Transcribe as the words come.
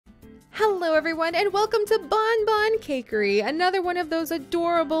Hello everyone and welcome to BonBon Cakery, another one of those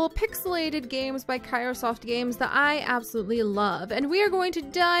adorable pixelated games by Kairosoft Games that I absolutely love. And we are going to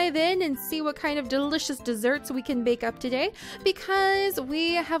dive in and see what kind of delicious desserts we can bake up today, because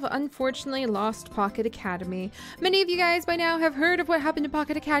we have unfortunately lost Pocket Academy. Many of you guys by now have heard of what happened to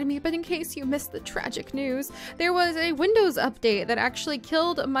Pocket Academy, but in case you missed the tragic news, there was a Windows update that actually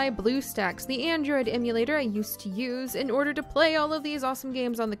killed my BlueStacks, the Android emulator I used to use in order to play all of these awesome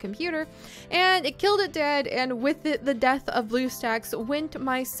games on the computer. And it killed it dead, and with it, the death of BlueStacks went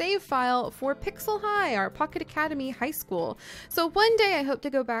my save file for Pixel High, our Pocket Academy High School. So one day I hope to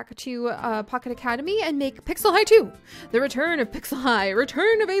go back to Pocket Academy and make Pixel High 2, the return of Pixel High,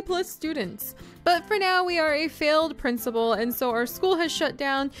 return of A+ students. But for now, we are a failed principal, and so our school has shut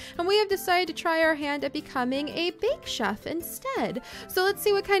down, and we have decided to try our hand at becoming a bake chef instead. So let's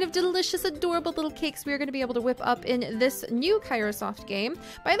see what kind of delicious, adorable little cakes we are going to be able to whip up in this new Kairosoft game.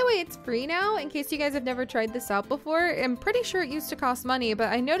 By the way, it's free now, in case you guys have never tried this out before. I'm pretty sure it used to cost money,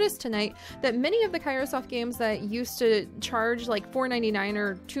 but I noticed tonight that many of the Kairosoft games that used to charge like $4.99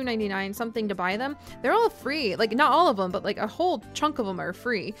 or $2.99 something to buy them, they're all free. Like, not all of them, but like a whole chunk of them are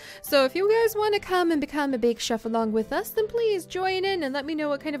free. So if you guys want to come and become a bake chef along with us, then please join in and let me know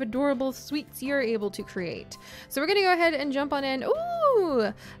what kind of adorable sweets you're able to create. So we're gonna go ahead and jump on in.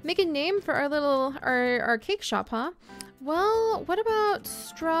 Ooh, make a name for our little our cake shop, huh? Well, what about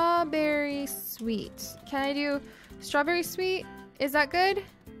strawberry sweet? Can I do strawberry sweet? Is that good?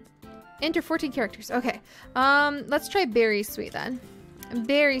 Enter 14 characters. Okay. Let's try berry sweet then.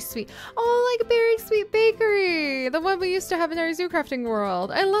 Berry sweet. Oh, like Berry Sweet Bakery, the one we used to have in our zoo crafting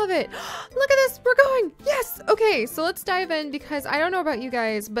world. I love it. Look at this, we're going. Yes. Okay, so let's dive in, because I don't know about you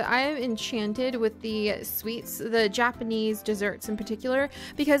guys, but I am enchanted with the sweets, the Japanese desserts in particular,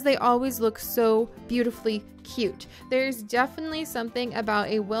 because they always look so beautifully cute. There's definitely something about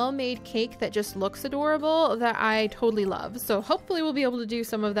a well-made cake that just looks adorable that I totally love. So hopefully we'll be able to do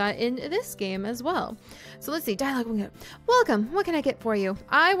some of that in this game as well. So let's see, dialogue. Welcome, what can I get for you?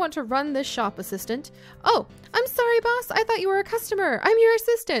 I want to run this shop, assistant. Oh, I'm sorry, boss. I thought you were a customer. I'm your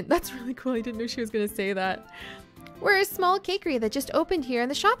assistant. That's really cool. I didn't know she was gonna say that. We're a small cakery that just opened here in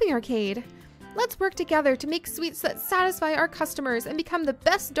the shopping arcade. Let's work together to make sweets that satisfy our customers and become the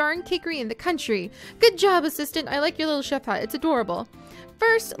best darn cakery in the country. Good job, assistant. I like your little chef hat. It's adorable.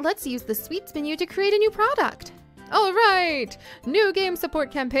 First, let's use the sweets menu to create a new product. All right! New game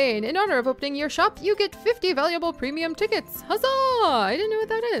support campaign. In honor of opening your shop, you get 50 valuable premium tickets. Huzzah! I didn't know what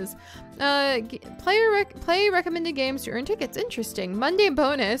that is. Play recommended games to earn tickets. Interesting. Monday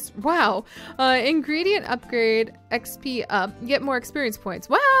bonus. Wow. Ingredient upgrade. XP up. Get more experience points.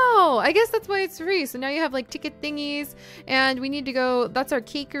 Wow! I guess that's why it's free. So now you have like ticket thingies, and we need to go. That's our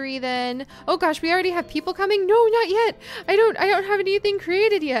cakery then. Oh gosh, we already have people coming? No, not yet. I don't have anything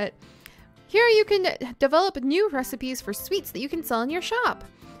created yet. Here you can develop new recipes for sweets that you can sell in your shop.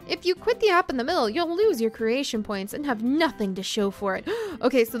 If you quit the app in the middle, you'll lose your creation points and have nothing to show for it.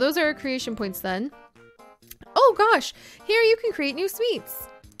 Okay, so those are our creation points then. Oh gosh, here you can create new sweets.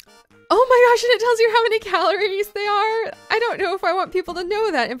 Oh my gosh, and it tells you how many calories they are. I don't know if I want people to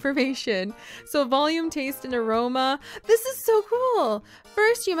know that information. So volume, taste, and aroma. This is so cool.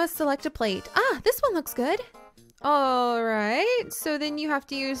 First, you must select a plate. Ah, this one looks good. All right, so then you have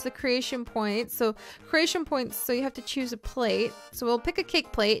to use the creation points. So creation points, so you have to choose a plate. So we'll pick a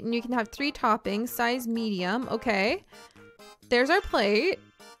cake plate, and you can have 3 toppings, size medium. Okay, there's our plate.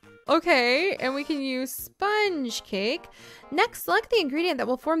 Okay, and we can use sponge cake. Next, select the ingredient that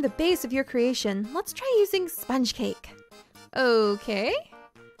will form the base of your creation. Let's try using sponge cake. Okay.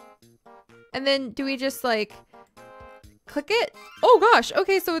 And then do we just like click it? Oh gosh,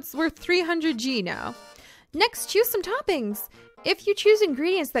 okay, so we're 300G now. Next, choose some toppings. If you choose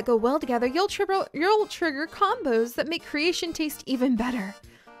ingredients that go well together, you'll trigger combos that make creation taste even better.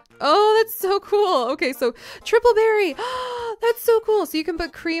 Oh, that's so cool. Okay, so triple berry. That's so cool. So you can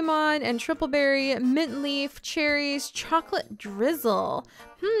put cream on, and triple berry, mint leaf, cherries, chocolate drizzle.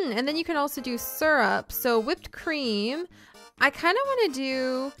 And then you can also do syrup. So whipped cream. I kind of want to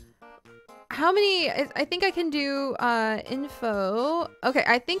do... How many? I think I can do info. Okay,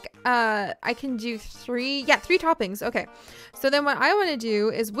 I think I can do 3. Yeah, 3 toppings. Okay, so then what I want to do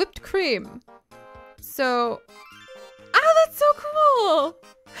is whipped cream. So, that's so cool.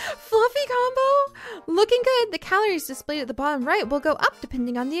 Fluffy combo. Looking good. The calories displayed at the bottom right will go up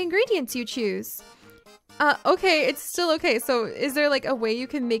depending on the ingredients you choose. Okay, it's still okay. So is there like a way you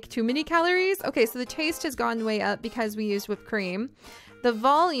can make too many calories? Okay, so the taste has gone way up because we used whipped cream. The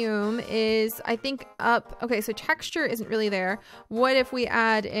volume is, I think, up. Okay, so texture isn't really there. What if we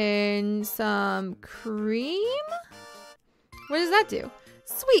add in some cream? What does that do?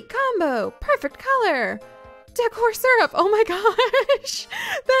 Sweet combo, perfect color. Decor syrup. Oh my gosh.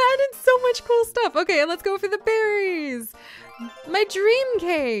 That added so much cool stuff. Okay, let's go for the berries. My dream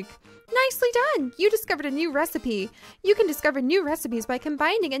cake. Nicely done. You discovered a new recipe. You can discover new recipes by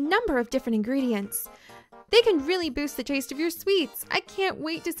combining a number of different ingredients. They can really boost the taste of your sweets. I can't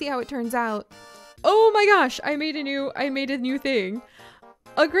wait to see how it turns out. Oh my gosh, I made a new thing.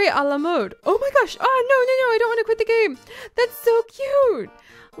 A great a la mode. Oh my gosh. Oh, no, I don't want to quit the game. That's so cute.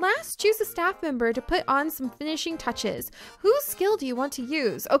 Last, choose a staff member to put on some finishing touches. Whose skill do you want to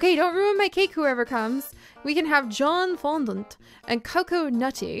use? Okay, don't ruin my cake, whoever comes. We can have John Fondant and Coco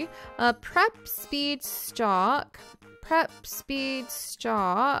Nutty. Prep speed stock.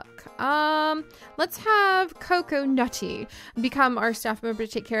 Let's have Coco Nutty become our staff member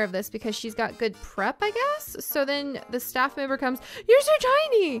to take care of this because she's got good prep, I guess. So then the staff member comes, you're so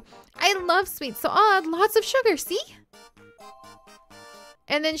tiny. I love sweets, so I'll add lots of sugar, see?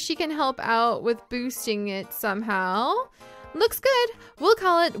 And then she can help out with boosting it somehow. Looks good. We'll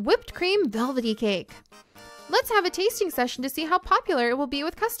call it whipped cream velvety cake. Let's have a tasting session to see how popular it will be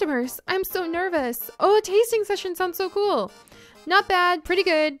with customers. I'm so nervous. Oh, a tasting session sounds so cool. Not bad, pretty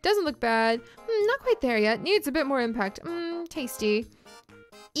good, doesn't look bad. Not quite there yet, needs a bit more impact. Tasty.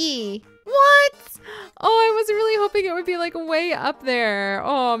 E. What? Oh, I was really hoping it would be like way up there.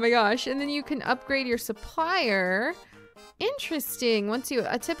 Oh my gosh, and then you can upgrade your supplier. Interesting.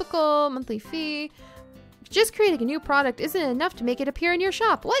 A typical monthly fee. Just creating a new product isn't enough to make it appear in your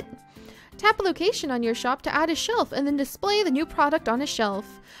shop. What? Tap a location on your shop to add a shelf and then display the new product on a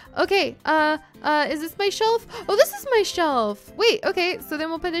shelf. Okay, is this my shelf? Oh, this is my shelf. Wait, okay, so then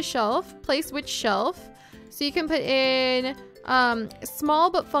we'll put a shelf. Place which shelf? So you can put in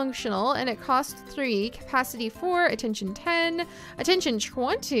small but functional, and it costs 3, capacity 4, attention 10, attention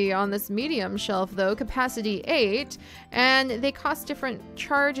 20 on this medium shelf though, capacity 8, and they cost different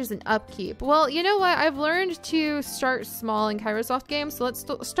charges and upkeep. Well, you know what? I've learned to start small in Kairosoft games, so let's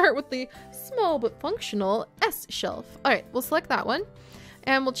start with the small but functional S shelf. All right, we'll select that one,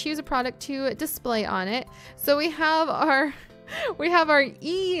 and we'll choose a product to display on it. So we have our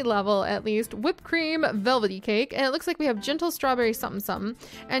E level, at least, whipped cream velvety cake, and it looks like we have gentle strawberry something something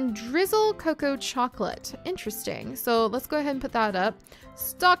and drizzle cocoa chocolate. Interesting. So let's go ahead and put that up.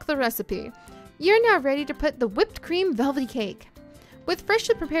 Stock the recipe. You're now ready to put the whipped cream velvety cake. When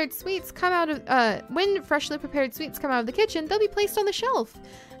freshly prepared sweets come out of the kitchen, they'll be placed on the shelf.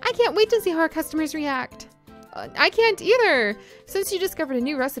 I can't wait to see how our customers react. I can't either. Since you discovered a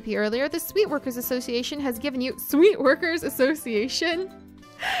new recipe earlier, the Sweet Workers Association has given you... Sweet Workers Association?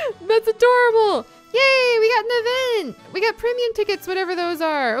 That's adorable. Yay, we got an event. We got premium tickets, whatever those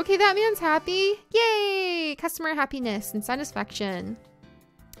are. Okay, that man's happy. Yay, customer happiness and satisfaction.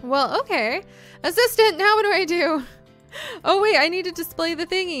 Well, okay. Assistant, now what do I do? Oh wait, I need to display the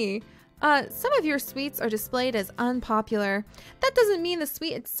thingy. Some of your sweets are displayed as unpopular. That doesn't mean the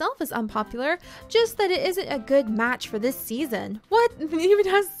sweet itself is unpopular, just that it isn't a good match for this season. What? It even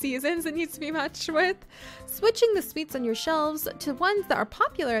has seasons it needs to be matched with? Switching the sweets on your shelves to ones that are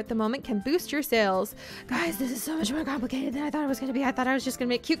popular at the moment can boost your sales. Guys, this is so much more complicated than I thought it was going to be. I thought I was just going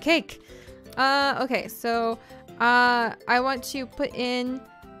to make cute cake. Okay, so I want to put in,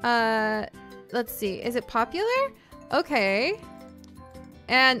 let's see, is it popular? Okay.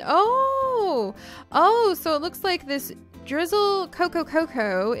 And so it looks like this drizzle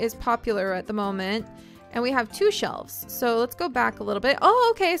Coco is popular at the moment, and we have 2 shelves. So let's go back a little bit. Oh,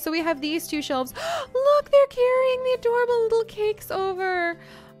 okay, so we have these 2 shelves. Look, they're carrying the adorable little cakes over.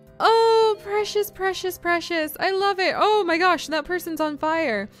 Oh, precious, precious, precious. I love it. Oh my gosh, that person's on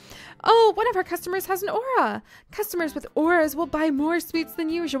fire. Oh, one of our customers has an aura. Customers with auras will buy more sweets than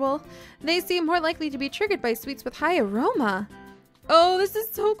usual. They seem more likely to be triggered by sweets with high aroma. Oh, this is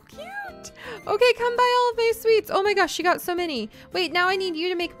so cute. Okay, come buy all of my sweets. Oh my gosh, she got so many. Wait, now I need you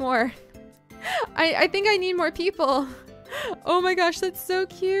to make more. I think I need more people. Oh my gosh, that's so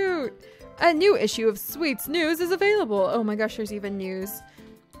cute. A new issue of Sweets News is available. Oh my gosh, there's even news.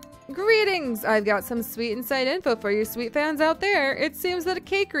 Greetings! I've got some sweet inside info for you sweet fans out there. It seems that a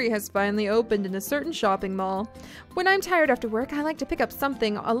cakery has finally opened in a certain shopping mall. When I'm tired after work, I like to pick up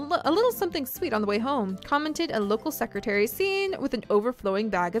something, a little something sweet on the way home, commented a local secretary seen with an overflowing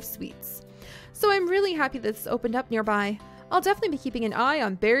bag of sweets. So I'm really happy that this opened up nearby. I'll definitely be keeping an eye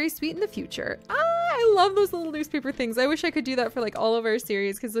on Berry Sweet in the future. I love those little newspaper things. I wish I could do that for like all of our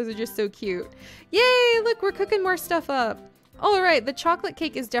series because those are just so cute. Yay! Look, we're cooking more stuff up. Alright, the chocolate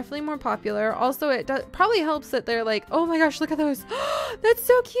cake is definitely more popular. Also, it probably helps that they're like, oh my gosh, look at those. That's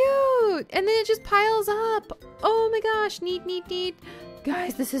so cute. And then it just piles up. Oh my gosh, neat, neat, neat.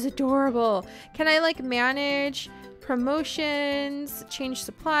 Guys, this is adorable. Can I like manage promotions, change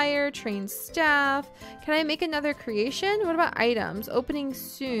supplier, train staff. Can I make another creation? What about items? Opening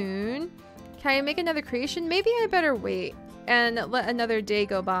soon. Can I make another creation? Maybe I better wait and let another day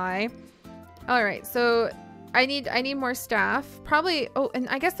go by. All right, so I need more staff. Probably, oh, and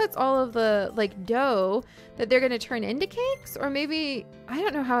I guess that's all of the like dough that they're gonna turn into cakes, or maybe, I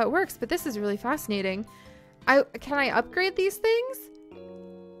don't know how it works, but this is really fascinating. Can I upgrade these things?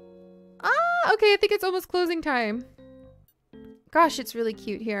 Ah, okay, I think it's almost closing time. Gosh, it's really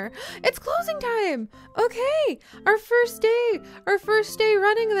cute here. It's closing time! Okay, our first day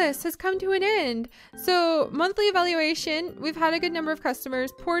running this has come to an end. So, monthly evaluation, we've had a good number of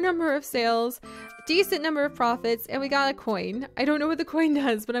customers, poor number of sales, decent number of profits, and we got a coin. I don't know what the coin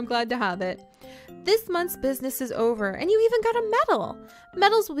does, but I'm glad to have it. This month's business is over, and you even got a medal.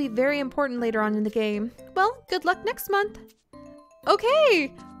 Medals will be very important later on in the game. Well, good luck next month.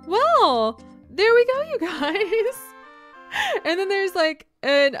 Okay, well, there we go, you guys. And then there's like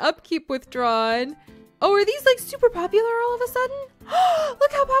an upkeep withdrawn. Oh, are these like super popular all of a sudden?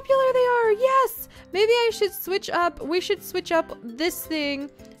 Look how popular they are. Yes. Maybe I should switch up. We should switch up this thing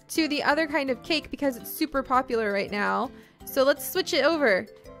to the other kind of cake because it's super popular right now. So let's switch it over.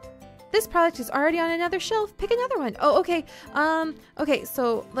 This product is already on another shelf. Pick another one. Oh, okay. Okay,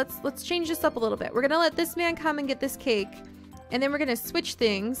 so let's change this up a little bit. We're gonna let this man come and get this cake. And then we're gonna switch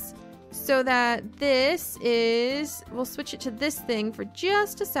things. So that this is, we'll switch it to this thing for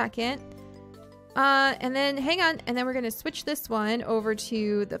just a second. And then hang on, and then we're gonna switch this one over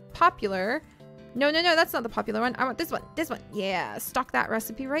to the popular. No, that's not the popular one. I want this one, Yeah, stock that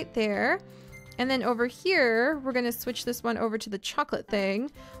recipe right there. And then over here, we're gonna switch this one over to the chocolate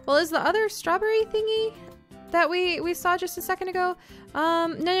thing. Well, is the other strawberry thingy that we saw just a second ago?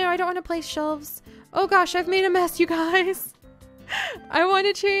 No, I don't wanna place shelves. Oh gosh, I've made a mess, you guys. I want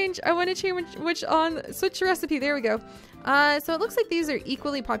to change switch recipe. There we go. So it looks like these are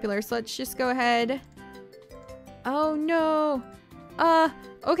equally popular. So let's just go ahead. Oh no.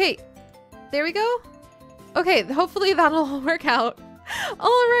 Okay. There we go. Okay, hopefully that'll all work out.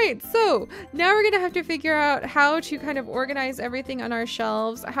 All right, so now we're gonna have to figure out how to kind of organize everything on our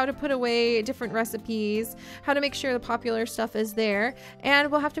shelves, how to put away different recipes, how to make sure the popular stuff is there,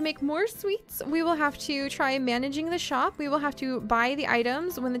 and we'll have to make more sweets. We will have to try managing the shop. We will have to buy the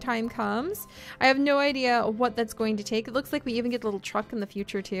items when the time comes. I have no idea what that's going to take. It looks like we even get a little truck in the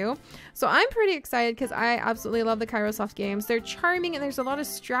future too. So I'm pretty excited because I absolutely love the Kairosoft games. They're charming and there's a lot of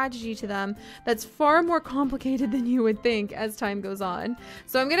strategy to them that's far more complicated than you would think as time goes on.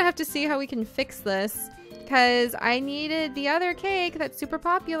 So I'm gonna have to see how we can fix this because I needed the other cake that's super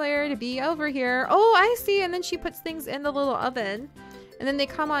popular to be over here. Oh, I see. And then she puts things in the little oven and then they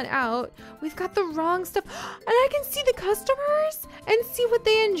come on out. We've got the wrong stuff and I can see the customers and see what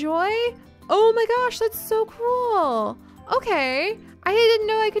they enjoy. Oh my gosh, that's so cool. Okay, I didn't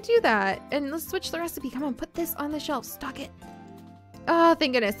know I could do that. And let's switch the recipe. Come on, put this on the shelf, stock it. Oh,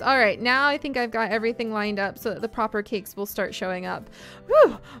 thank goodness. All right, now I think I've got everything lined up so that the proper cakes will start showing up.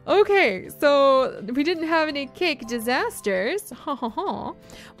 Whew. Okay, so we didn't have any cake disasters.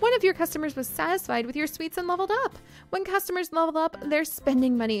 One of your customers was satisfied with your sweets and leveled up. When customers level up, their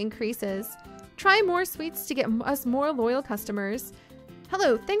spending money increases. Try more sweets to get us more loyal customers.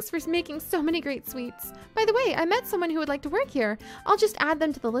 Hello, thanks for making so many great sweets. By the way, I met someone who would like to work here. I'll just add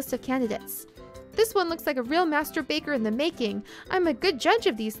them to the list of candidates. This one looks like a real master baker in the making. I'm a good judge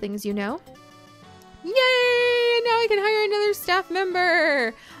of these things, you know. Yay! Now I can hire another staff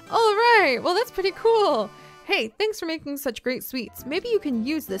member. All right, well that's pretty cool. Hey, thanks for making such great sweets. Maybe you can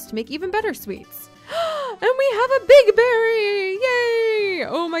use this to make even better sweets. And we have a big berry! Yay!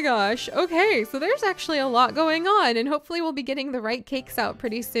 Oh my gosh. Okay, so there's actually a lot going on and hopefully we'll be getting the right cakes out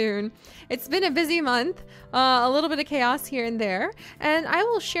pretty soon. It's been a busy month, a little bit of chaos here and there, and I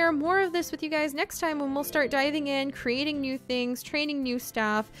will share more of this with you guys next time when we'll start diving in, creating new things, training new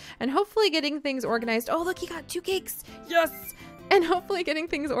staff, and hopefully getting things organized. Oh, look, you got 2 cakes! Yes! And hopefully getting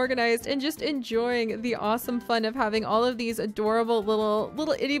things organized and just enjoying the awesome fun of having all of these adorable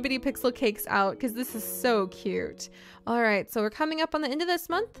little itty bitty pixel cakes out because this is so cute. All right, so we're coming up on the end of this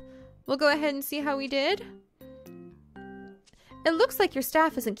month. We'll go ahead and see how we did. It looks like your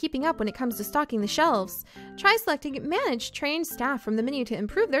staff isn't keeping up when it comes to stocking the shelves. Try selecting Manage Trained Staff from the menu to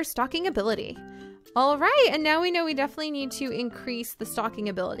improve their stocking ability. All right, and now we know we definitely need to increase the stocking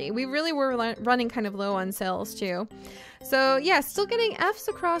ability. We really were running kind of low on sales too. So yeah, still getting Fs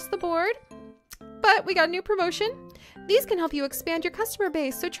across the board, but we got a new promotion. These can help you expand your customer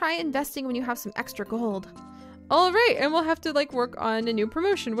base, so try investing when you have some extra gold. All right, and we'll have to like work on a new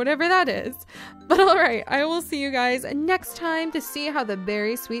promotion, whatever that is. But all right, I will see you guys next time to see how the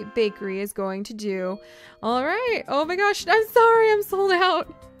Berry Sweet Bakery is going to do. All right, oh my gosh, I'm sorry, I'm sold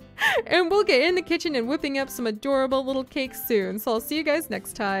out. And we'll get in the kitchen and whipping up some adorable little cakes soon. So I'll see you guys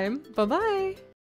next time. Bye-bye.